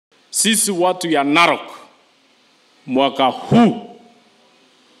sisi watu ya Narok mwaka huu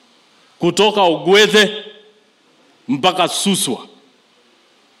kutoka Ugwethe mpaka Suswa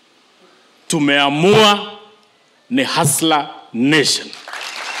tumeamua ni Hustler Nation.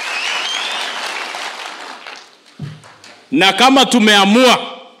 Na kama tumeamua,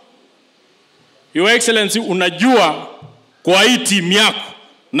 Your Excellency, unajua kwa hii timu yako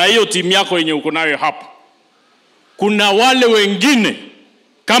na hiyo timu yako yenye uko nayo hapa, kuna wale wengine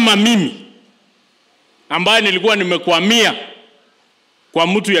kama mimi ambaye nilikuwa nimekwamia kwa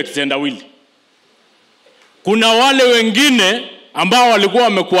mtu ya kitendawili. Kuna wale wengine ambao walikuwa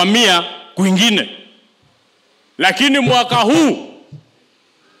wamekwamia kwingine. Lakini mwaka huu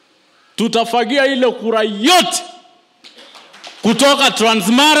tutafagia ile kura yote kutoka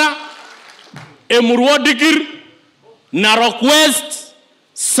Transmara, Emurua Dikir, Narok West,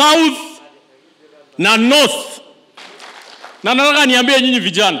 South na North. Na nataka niambie nyinyi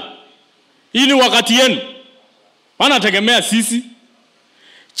vijana, hii ni wakati yenu. Wanategemea sisi.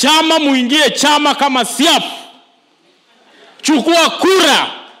 Chama muingie chama kama Siaf. Chukua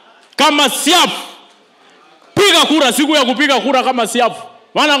kura kama Siaf. Piga kura siku ya kupiga kura kama Siaf.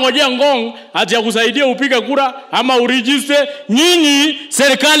 Wanangojea Ngong ati ya kusaidia upige kura ama uregister. Nyinyi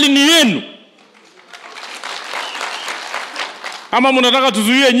serikali ni yenu. Ama mnataka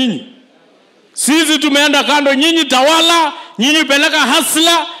tuzuie nyinyi? Sisi tumeenda kando, nyinyi tawala, nyinyi peleka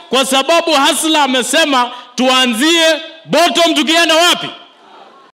Hustler, kwa sababu Hustler amesema tuanzie bottom tukienda wapi?